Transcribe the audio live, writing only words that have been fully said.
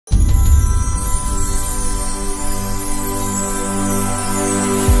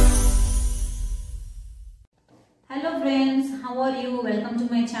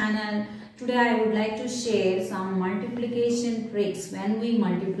channel. Today I would like to share some multiplication tricks when we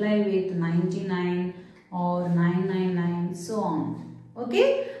multiply with 99 or 999 so on.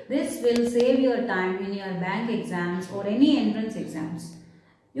 Okay, this will save your time in your bank exams or any entrance exams.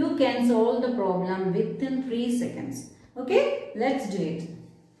 You can solve the problem within 3 seconds. Okay, let's do it.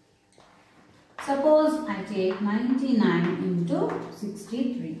 Suppose I take 99 into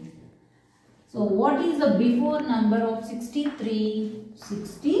 63. So what is the before number of 63?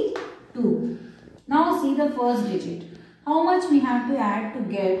 62. Now see the first digit. How much we have to add to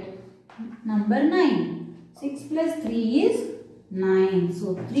get number 9? 6 plus 3 is 9.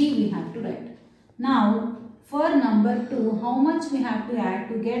 So 3 we have to write. Now for number 2, how much we have to add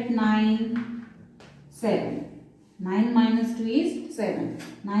to get 9? 7. 9 minus 2 is 7.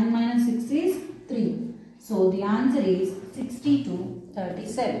 9 minus 6 is 3. So the answer is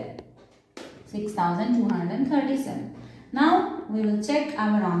 6237. 6237. Now we will check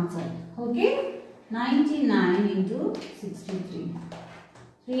our answer. Okay. 99 into 63.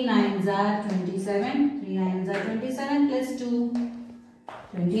 3 9s are 27. 3 9s are 27 plus 2.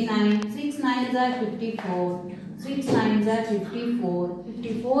 29. 6 9s are 54. 6 9s are 54.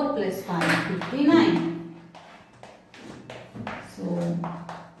 54 plus 5. 59. So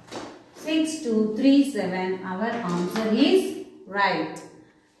 6237. Our answer is right.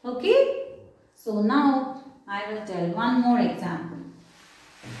 Okay. So now I will tell one more example.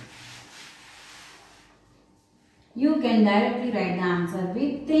 You can directly write the answer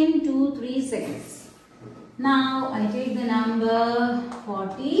within 2-3 seconds. Now I take the number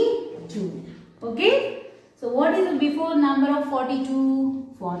 42. Okay. So what is the before number of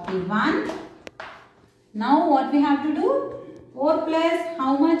 42? 41. Now what we have to do? 4 plus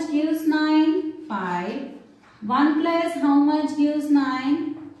how much gives 9? 5. 1 plus how much gives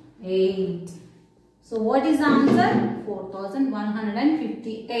 9? 8. So what is the answer?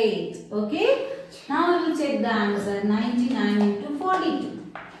 4158. Okay. Now we will check the answer. 99 into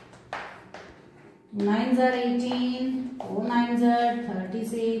 42. 2 9s are 18. 4 9s are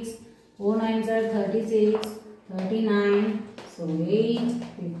 36. 4 9s are 36. 39. So 8,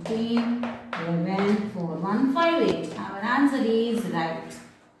 15, 11, 4, 1, 5, 8. Our answer is right.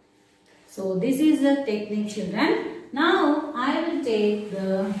 So this is the technique, children. Now I will take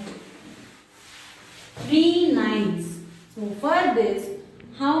the 3 9s. So for this,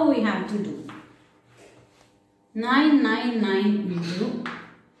 how we have to do? 999 into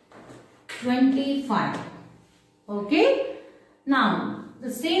 25. Okay. Now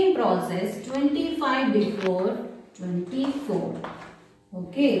the same process, 25 before 24.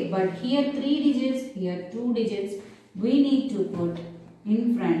 Okay. But here 3 digits, here 2 digits. We need to put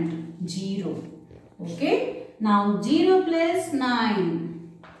in front 0. Okay. Now 0 plus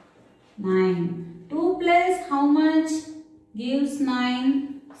 9. 9. 2 plus how much gives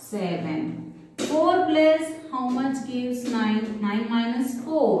 9? 7. 4 plus how much gives 9? 9 minus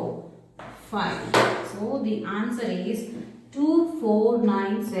 4. 5. So the answer is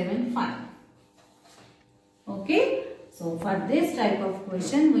 24975. Okay. So for this type of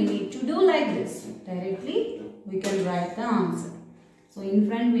question we need to do like this. Directly we can write the answer. So in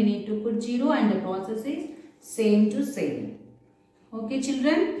front we need to put 0 and the process is same to same. Okay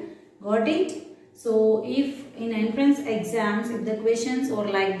children, got it? So if in entrance exams, if the questions are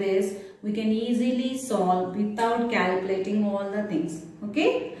like this, we can easily solve without calculating all the things.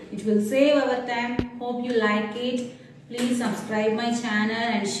 Okay? It will save our time. Hope you like it. Please subscribe my channel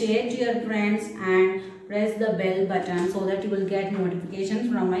and share to your friends and press the bell button so that you will get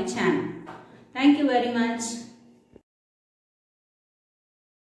notifications from my channel. Thank you very much.